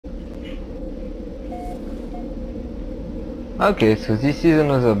Okay, so this is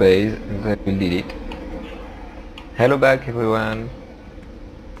another base that will delete. Hello back everyone.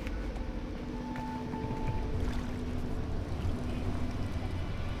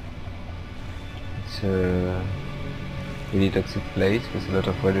 It's a really toxic place with a lot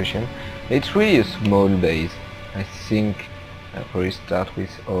of radiation. It's really a small base. I think I'll probably start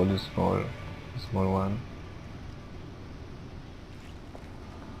with all the small one.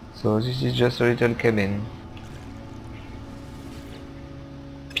 So this is just a little cabin.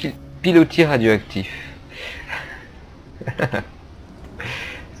 Pilotis radioactif.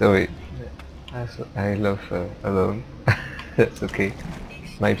 Sorry, I love alone. That's okay.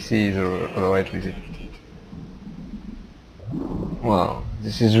 My PC is alright with it. Wow,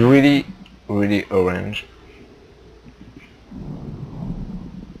 this is really orange.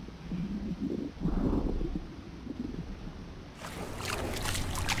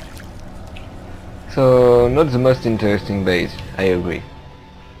 So not the most interesting base, I agree.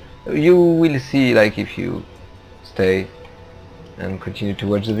 You will see, like, if you stay and continue to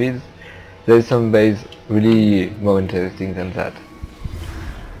watch the vids, there's some base really more interesting than that.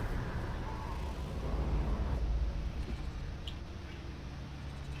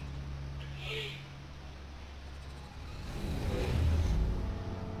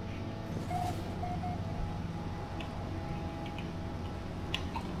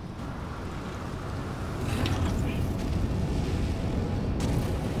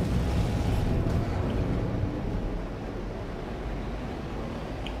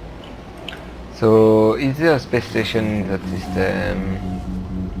 So, is there a space station in that system?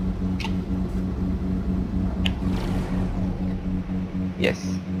 Yes.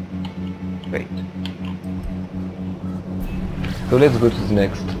 Great. So let's go to the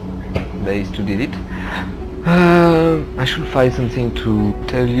next base to delete. I should find something to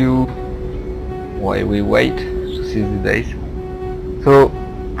tell you why we wait to see the base. So,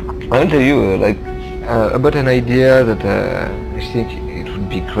 I'll tell you about an idea that I think it would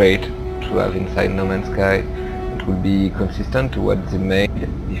be great to have inside No Man's Sky. It will be consistent to what they made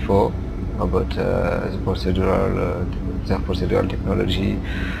before about the procedural technology,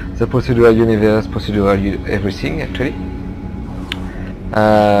 the procedural universe, procedural everything actually.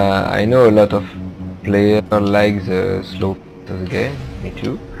 I know a lot of players like the slow of the game, me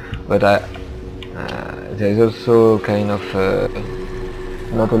too, but there is also kind of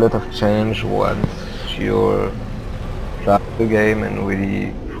not a lot of change once you're start the game and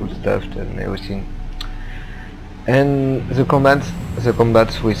really full stuffed and everything. And the combats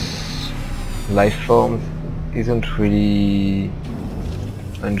with life forms isn't really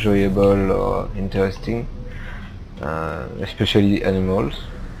enjoyable or interesting, especially animals.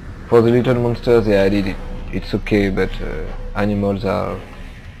 For the little monsters they added it, it's okay, but animals are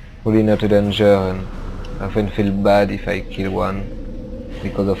really not a danger, and I often feel bad if I kill one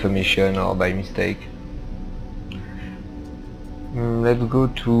because of a mission or by mistake. Let's go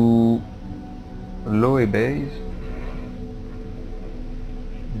to Lowe base.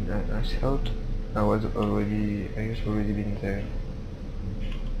 I thought I guess already been there.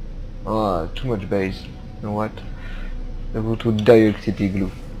 Oh, too much base. You know what? Let's go to dioxide glue.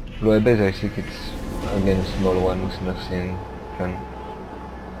 Lowe base, I think it's again a small one with nothing fun.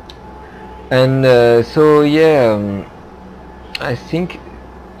 And so yeah, I think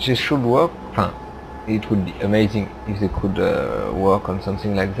this should work. It would be amazing if they could work on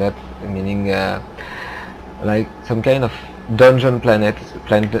something like that, meaning like some kind of dungeon planets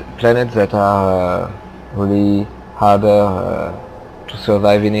that are really harder to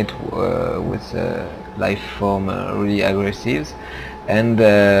survive in it, with life form really aggressive, and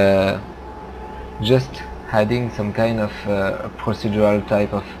just adding some kind of procedural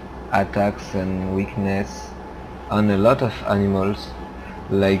type of attacks and weakness on a lot of animals,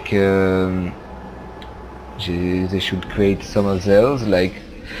 like they should create some of those, like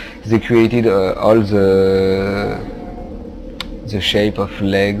they created all the shape of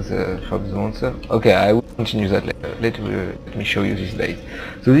legs from the monster. Okay, I will continue that later. Let me show you this base.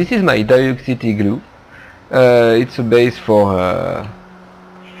 So this is my dioxide glue. It's a base for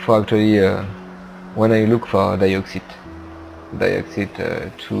actually when I look for dioxide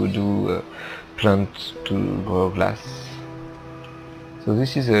to do plants to grow glass. So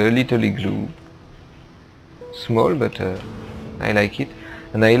this is a little glue. Small, but I like it,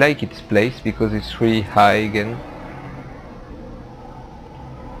 and I like its place because it's really high again.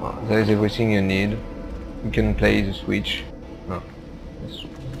 Well, there is everything you need. You can play the switch. No, that's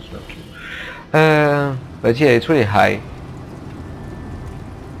not true. But yeah, it's really high.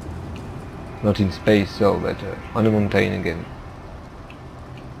 Not in space, so, but on a mountain again.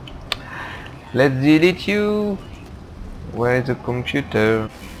 Let's delete you. Where is the computer?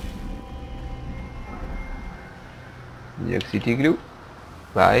 Deoxytic glue.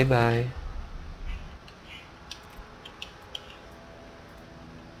 Bye bye.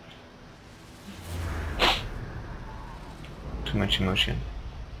 Too much emotion.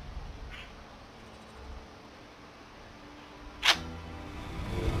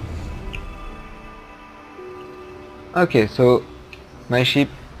 Okay, so my ship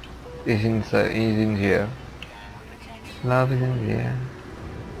is inside, is in here. Love is in here.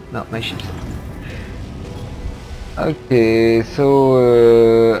 No, my ship's. Okay,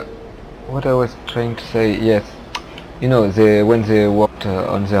 so what I was trying to say, yes, you know, when they worked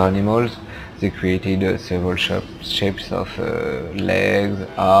on their animals, they created several shapes of legs,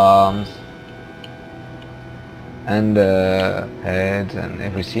 arms, and heads and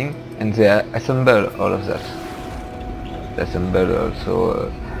everything, and they assembled all of that. They assembled also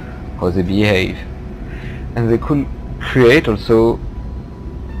how they behave, and they could create also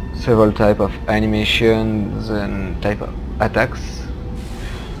several type of animations and type of attacks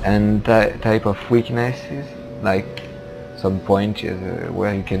and type of weaknesses, like some points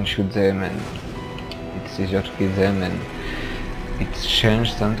where you can shoot them and it's easier to kill them, and it's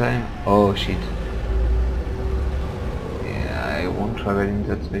changed sometimes. Oh shit. Yeah, I won't travel in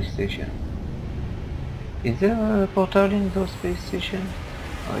that space station. Is there a portal in those space station?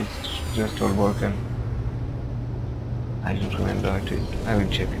 Or it's just all broken? I don't remember actually. I will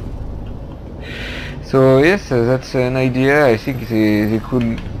check. So yes, that's an idea. I think they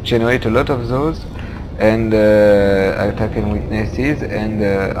could generate a lot of those, and attack and weaknesses, and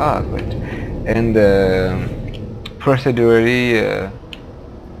great, and procedurally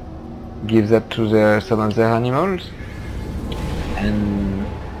give that to some of their animals, and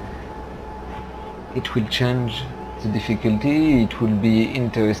it will change the difficulty. It will be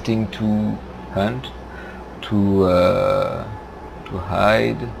interesting to hunt, to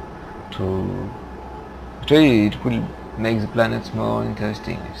hide, to actually it will make the planets more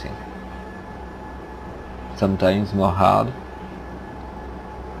interesting, I think. Sometimes more hard.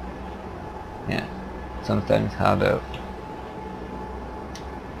 Yeah, sometimes harder.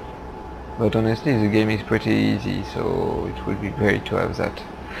 But honestly the game is pretty easy, so it would be great to have that.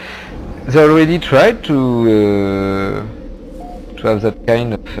 They already tried to have that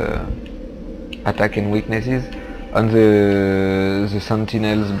kind of attack and weaknesses on the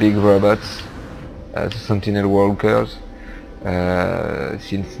Sentinels, big robots, the Sentinel workers,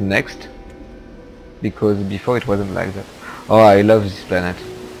 since Next, because before it wasn't like that. Oh, I love this planet.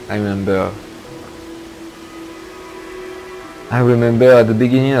 I remember at the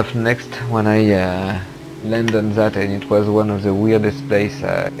beginning of Next when I landed on that, and it was one of the weirdest places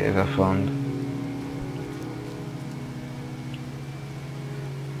I ever found.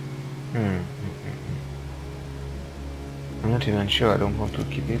 I'm not even sure. I don't want to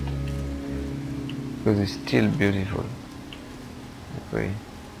keep it because it's still beautiful. Okay.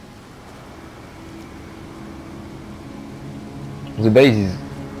 The base is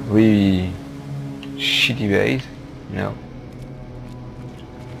really shitty base, no.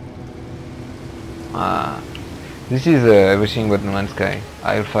 This is everything but No Man's Sky.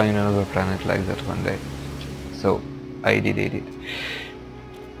 I'll find another planet like that one day. So I did it.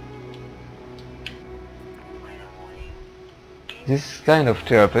 This is kind of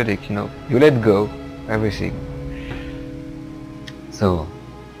therapeutic, you know. You let go everything. So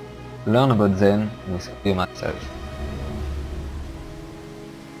learn about Zen with human self.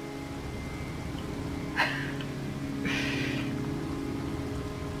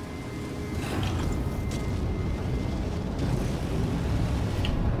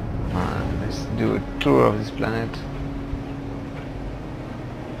 Let's do a tour of this planet.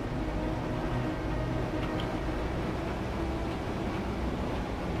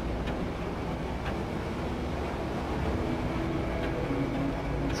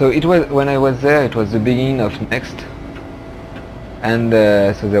 So it was, when I was there, it was the beginning of Next, and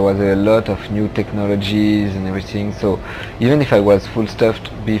so there was a lot of new technologies and everything. So even if I was full stuffed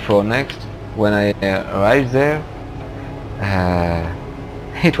before Next, when I arrived there,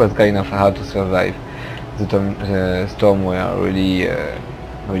 it was kind of hard to survive. The storm were really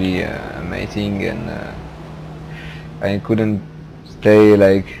amazing, and I couldn't stay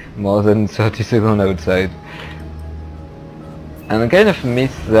like more than 30 seconds outside. And I kind of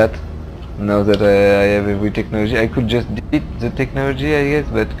miss that now that I have every technology. I could just delete the technology, I guess,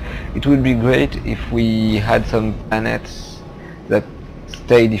 but it would be great if we had some planets that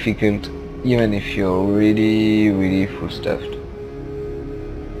stay difficult even if you're really full stuffed.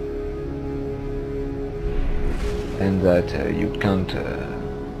 And that you can't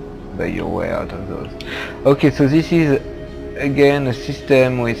buy your way out of those. Okay, so this is again a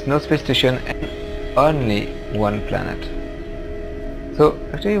system with no space station and only one planet. So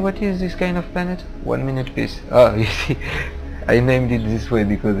actually, what is this kind of planet? 1 minute piece. Oh, you see, I named it this way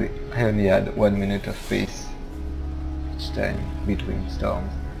because I only had 1 minute of space each time between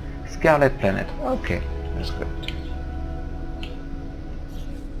storms. Scarlet planet. Okay, that's good.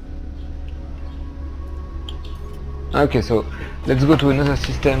 Okay, so let's go to another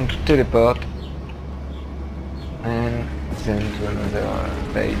system to teleport and then to another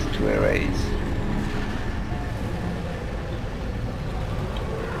base to erase.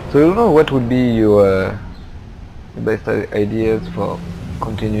 So I don't know what would be your best ideas for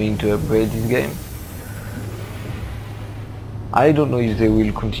continuing to upgrade this game. I don't know if they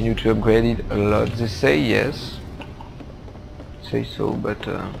will continue to upgrade it a lot. They say yes, say so, but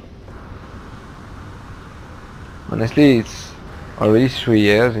honestly it's already 3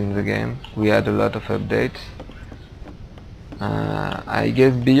 years in the game. We had a lot of updates. I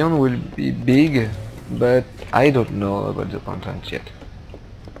guess Beyond will be big, but I don't know about the content yet.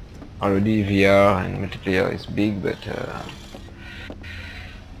 Already VR and multiplayer is big, but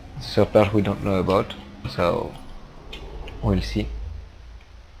third part we don't know about, so we'll see.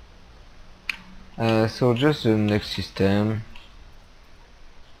 So just the next system,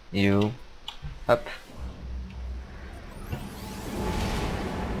 you up.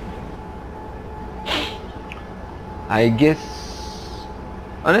 I guess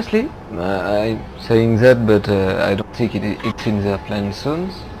honestly I'm saying that, but I don't think it's in their plan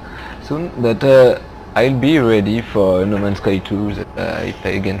soon, but I'll be ready for No Man's Sky 2 that I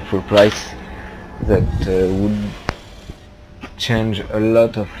pay again full price. That would change a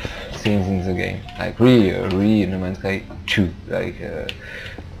lot of things in the game, like really No Man's Sky 2, like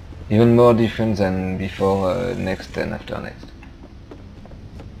even more different than before next and after next.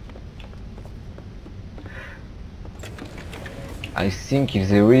 I think if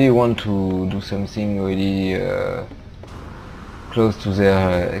they really want to do something really close to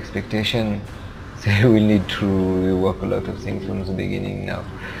their expectation, they will need to rework a lot of things from the beginning now.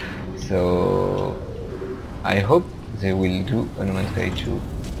 So I hope they will do a No Man's Sky 2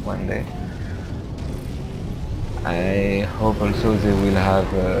 one day. I hope also they will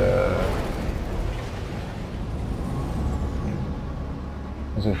have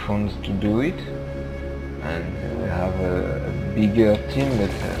the funds to do it, and they will have a bigger team,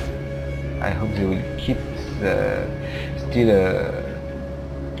 but I hope they will keep still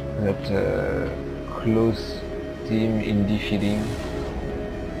that close team indie feeling,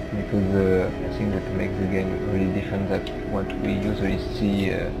 because I think that makes the game really different than what we usually see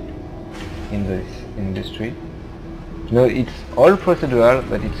in this industry. No, it's all procedural,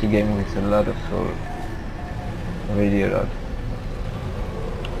 but it's a game with a lot of soul, really a lot.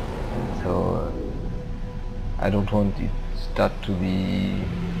 So I don't want it start to be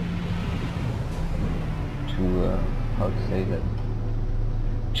too how to say that,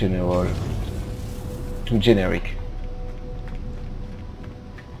 general, too generic.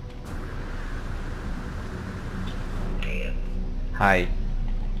 Hi.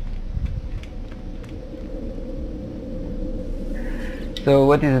 So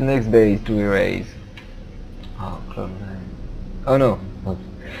what is the next base to erase? Oh, Cloud9. Oh no.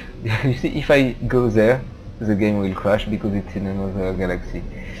 You see, if I go there, the game will crash because it's in another galaxy.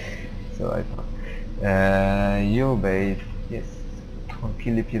 So I thought. Your base, yes.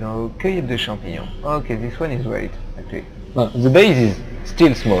 Tranquille les pieds dans l'eau. Cueillette de champignons. Okay, this one is great, actually. No, the base is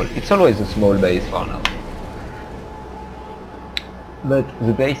still small. It's always a small base for now. But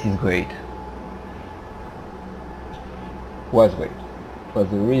the base is great. Was great. It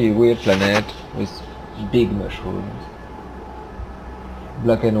was a really weird planet with big mushrooms.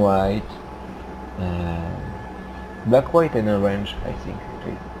 Black and white. Black, white and orange, I think,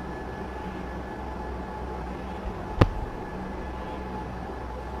 actually.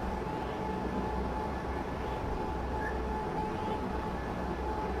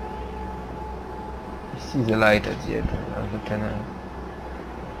 You see the light at the end of the tunnel.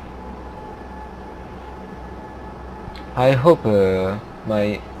 I hope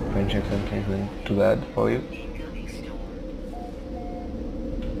my French accent isn't too bad for you.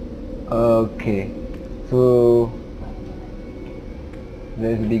 Okay, so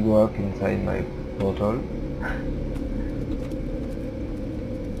there's big work inside my portal.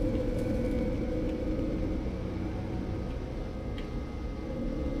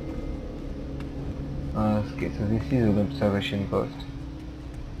 Okay, so this is an observation post.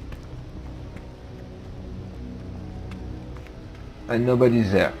 And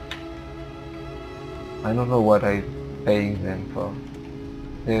nobody's there. I don't know what I'm paying them for.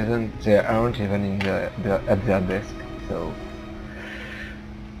 They aren't even in at their desk, so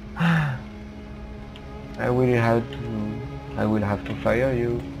I will have to fire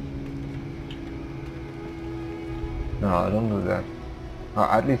you. No, don't do that. Or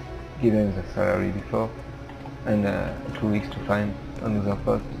at least give them the salary before, and 2 weeks to find another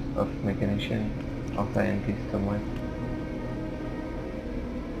post of mechanician or scientist somewhere.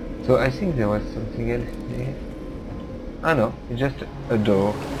 So I think there was something else here. Ah no, it's just a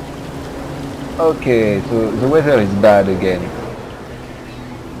door. Okay, so the weather is bad again.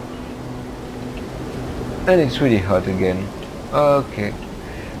 And it's really hot again. Okay.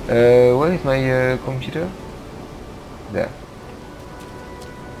 Where is my computer? There.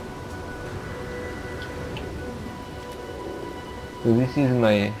 So this is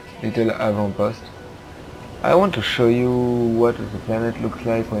my little avant-post. I want to show you what the planet looks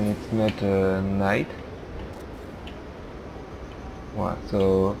like when it's not night. Wow,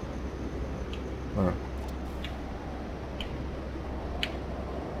 so...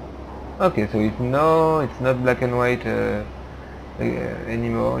 Okay, so it's not black and white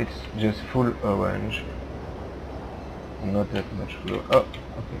anymore, it's just full orange. Not that much blue. Oh,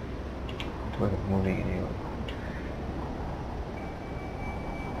 okay. It wasn't moving anymore.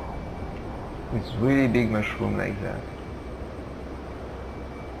 It's really big mushroom like that.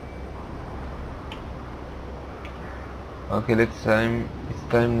 Okay, it's time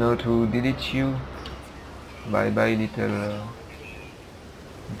now to delete you. Bye bye little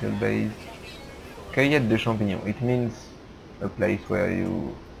base. Cueillette de champignons. It means a place where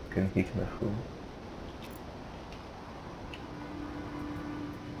you can pick mushroom.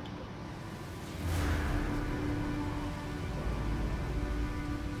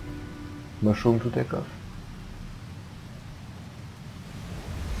 Mushroom to take off.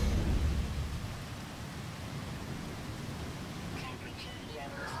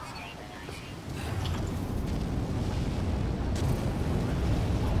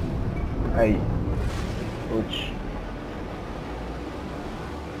 Aye. Ouch.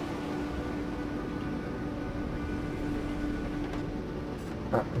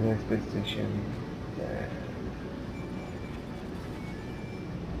 Ah, the space station. There.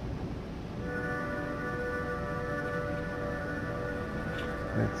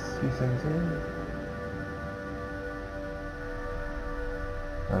 Let's see something.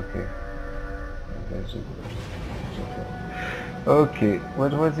 Okay. Okay,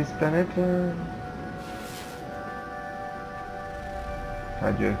 what was this planet?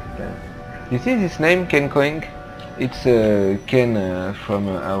 Radioactive planet. You see this name, Ken Coing? It's Ken from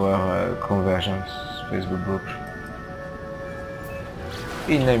our Convergence Facebook group.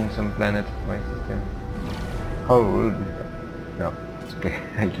 He named some planet of my system. How rude is that? No, it's okay,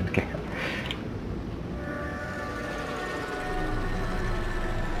 I don't care.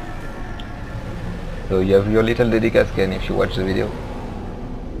 So you have your little dedicace, Ken, if you watch the video.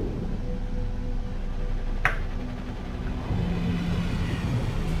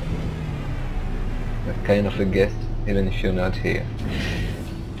 That's kind of a guest, even if you're not here.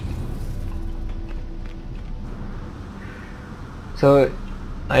 So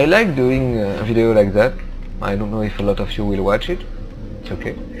I like doing a video like that. I don't know if a lot of you will watch it. It's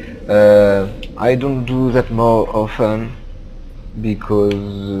okay. I don't do that more often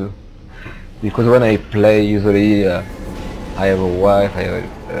because when I play, usually I have a wife, I have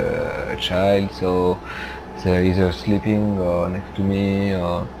a child, so they're either sleeping or next to me,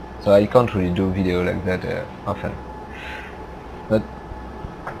 or so I can't really do video like that often. But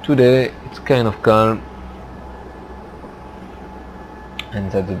today it's kind of calm,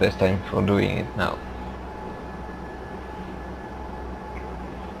 and that's the best time for doing it now.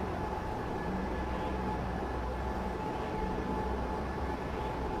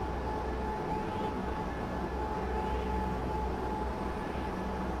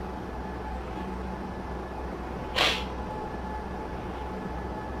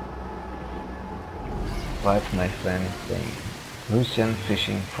 What my friend is saying. Russian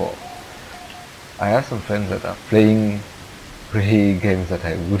fishing 4. I have some friends that are playing really games that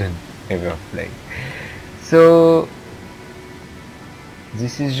I wouldn't ever play. So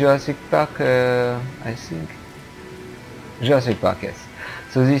this is Jurassic Park, I think. Jurassic Park, yes.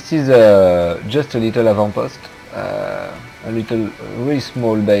 So this is just a little avant-post, a little really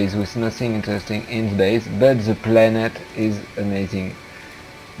small base with nothing interesting in the base, but the planet is amazing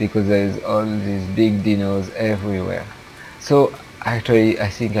because there's all these big dinos everywhere. So actually I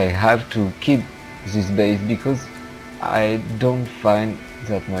think I have to keep this base because I don't find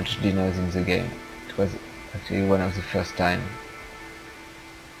that much dinos in the game. It was actually one of the first time,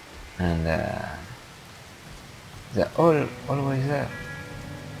 and they're always there.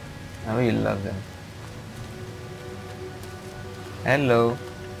 I really love them. Hello.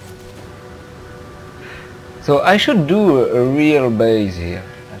 So I should do a real base here.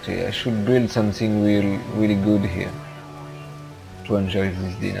 Actually, I should build something really good here to enjoy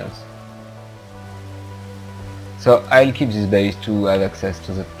these dinos. So I'll keep this base to have access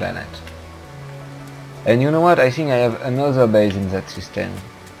to the planet. And you know what? I think I have another base in that system.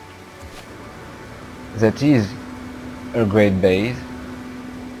 That is a great base.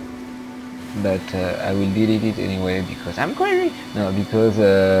 But I will delete it anyway because I'm crazy. No, because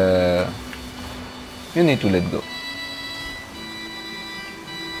you need to let go.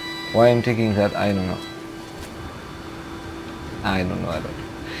 Why I'm taking that, I don't know. I don't know at all.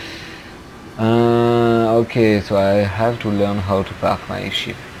 Okay, so I have to learn how to park my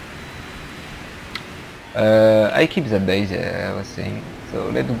ship. I keep that base, I was saying. So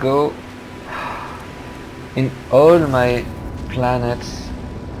let's go. In all my planets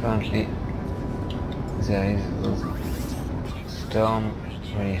currently there is those storm,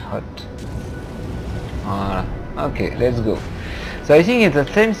 very hot. Okay, let's go. So I think it's the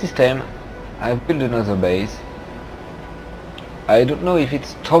same system. I've built another base. I don't know if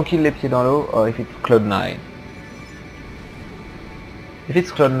it's Tranquille les Pieds dans l'eau or if it's Cloud 9. If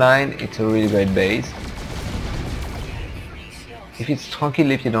it's Cloud 9, it's a really great base. If it's Tranquille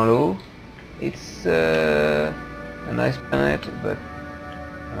les Pieds dans l'eau, it's a nice planet, but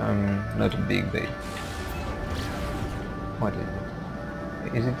not a big base. What is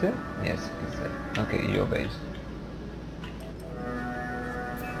it? Is it there? Yes, it's there. Okay, your base.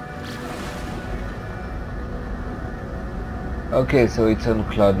 Okay, so it's on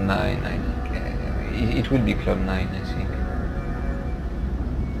Cloud 9, I think. It will be Cloud 9, I think.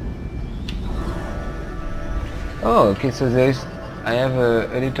 Oh, okay, so there's... I have a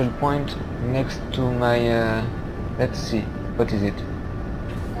little point next to my... let's see, what is it?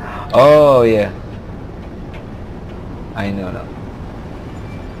 Oh, yeah. I know now.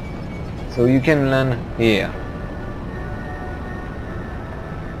 So you can land here.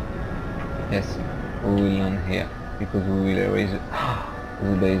 Yes, we will land here. Because we will erase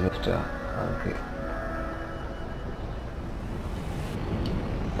the base after. Okay.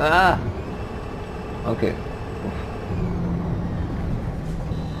 Ah! Okay. Oof.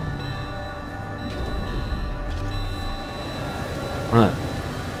 Huh.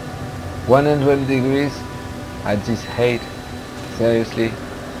 100 degrees at this height. Seriously?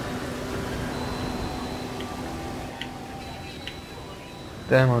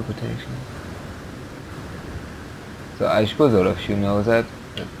 Thermal protection. So I suppose all of you know that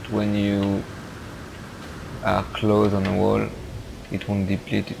when you are close on a wall, it won't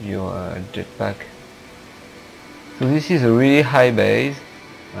deplete your jetpack. So this is a really high base,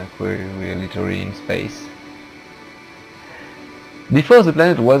 like we're literally in space. Before the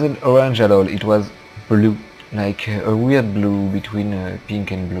planet wasn't orange at all, it was blue, like a weird blue between pink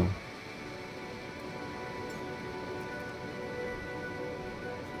and blue.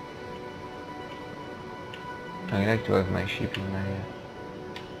 I like to have my ship in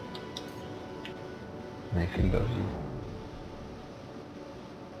my field of view.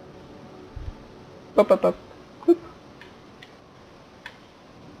 Pop, pop, pop. Whoop.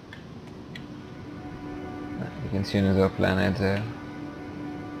 You can see another planet there.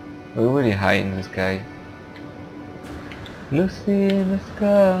 We're really high in the sky. Lucy in the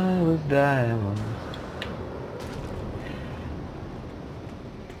sky with diamonds.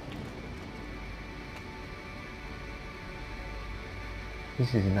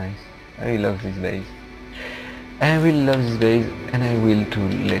 This is nice. I really love this base. I really love this base, and I will to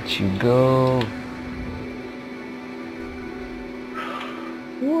let you go.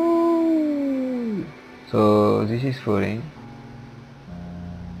 Woo! So this is falling.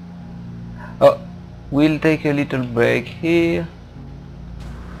 Oh, we'll take a little break here.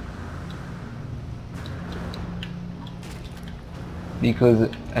 Because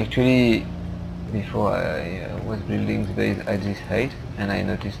actually before I was building the base at this height, and I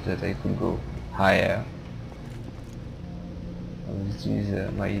noticed that I could go higher. This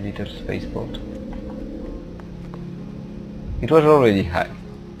is my little spaceport. It was already high,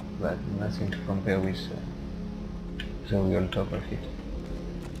 but nothing to compare with the real top of it.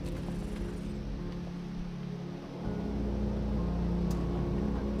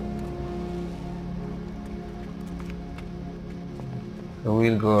 So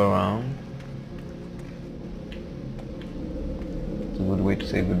we'll go around. It's a good way to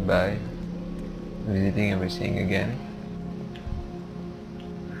say goodbye, visiting everything again.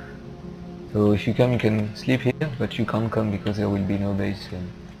 So if you come, you can sleep here, but you can't come because there will be no base soon.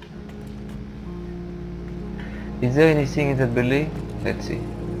 Is there anything in that building? Let's see.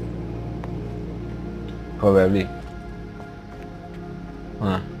 Probably.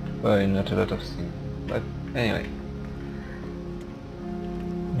 Probably not a lot of things, but Anyway,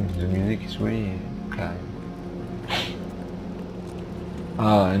 the music is really kind.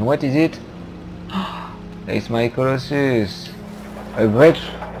 Ah, and what is it? It's my Colossus. A great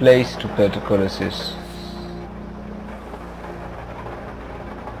place to put a Colossus.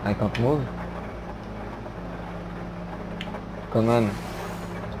 I can't move. Come on.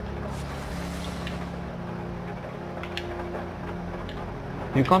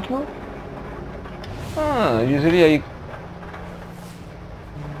 You can't move? Ah, usually I...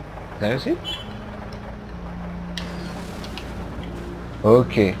 Seriously?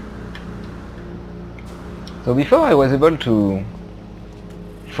 Okay. So before I was able to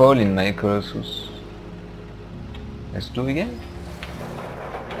fall in my Colossus. Let's do again.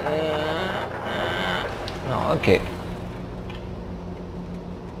 No, okay.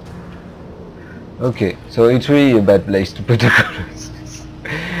 Okay, so it's really a bad place to put a Colossus.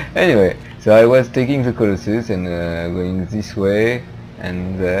 Anyway, so I was taking the Colossus and going this way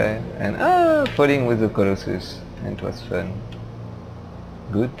and there and falling with the Colossus, and it was fun.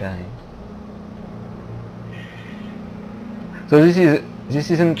 Good time. So this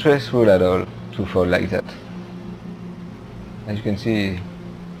isn't stressful at all to fall like that. As you can see,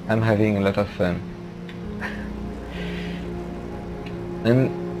 I'm having a lot of fun.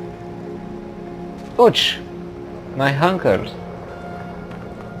 And ouch! My ankles.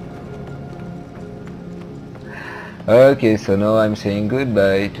 Okay, so now I'm saying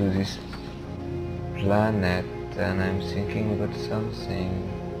goodbye to this planet and I'm thinking about something.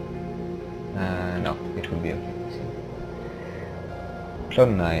 No, it will be okay. Cloud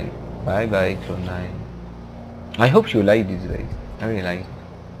 9. Bye bye, Cloud 9. I hope you like these days. I really like it.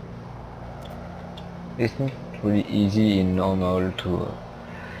 It's not really easy in normal to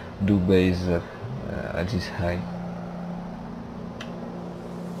do base at this high.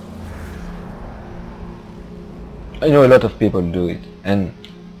 I know a lot of people do it, and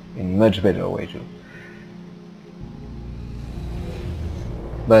in much better way too.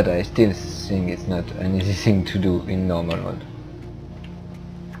 But I still think it's not an easy thing to do in normal mode.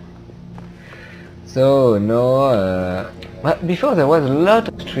 So no, but before there was a lot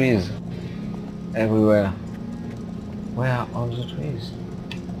of trees everywhere. Where are all the trees?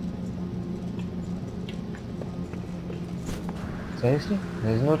 Seriously?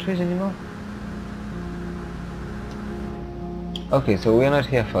 There's no trees anymore? Okay, so we're not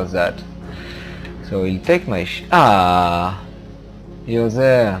here for that. So we'll take my you're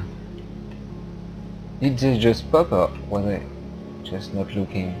there. Did they just pop or was I just not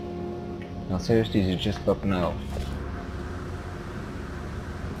looking? No, seriously, they just pop now.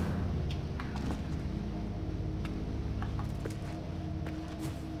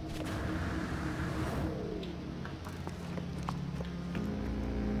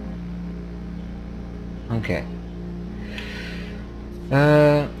 Okay.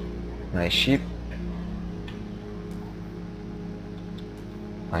 My ship.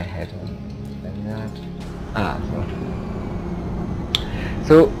 My head like that.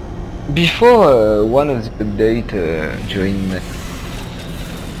 So before one of the update during next,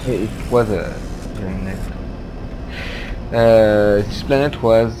 it was during next. This planet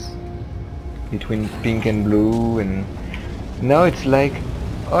was between pink and blue, and now it's like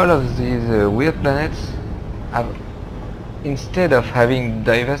all of these weird planets have, instead of having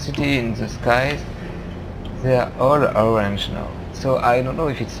diversity in the skies, they are all orange now. So I don't know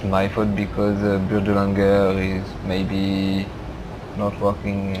if it's my fault because Birdelanger is maybe not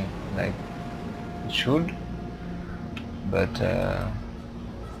working like it should, but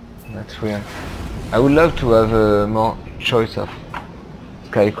that's weird. I would love to have more choice of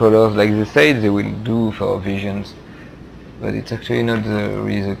sky colors like they say they will do for visions, but it's actually not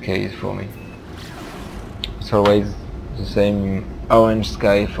really the case for me. It's always the same orange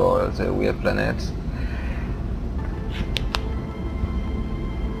sky for the weird planets.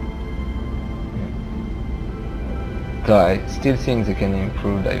 So I still think they can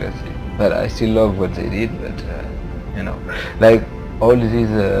improve diversity, but I still love what they did. But you know, like all these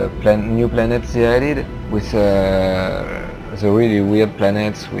new planets they added with the really weird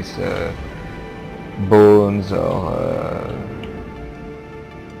planets with bones or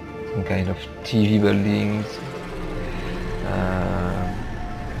some kind of TV buildings,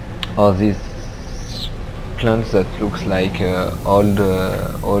 or these plants that looks like old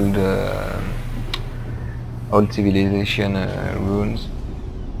civilization ruins,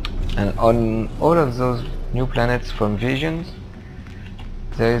 and on all of those new planets from Visions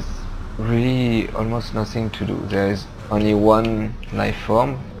there is really almost nothing to do. There is only one life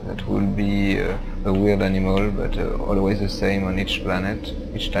form that will be a weird animal, but always the same on each planet.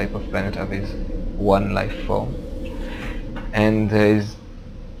 Each type of planet has one life form, and there is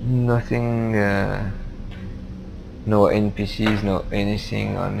nothing, no NPCs, no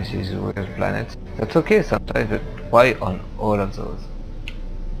anything on this weird planet. That's okay sometimes, but why on all of those?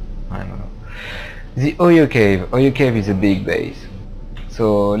 I don't know. The Oyo Cave. Oyo Cave is a big base.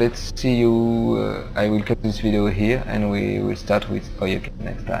 So let's see you, I will cut this video here and we will start with Oyo Cave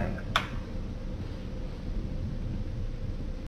next time.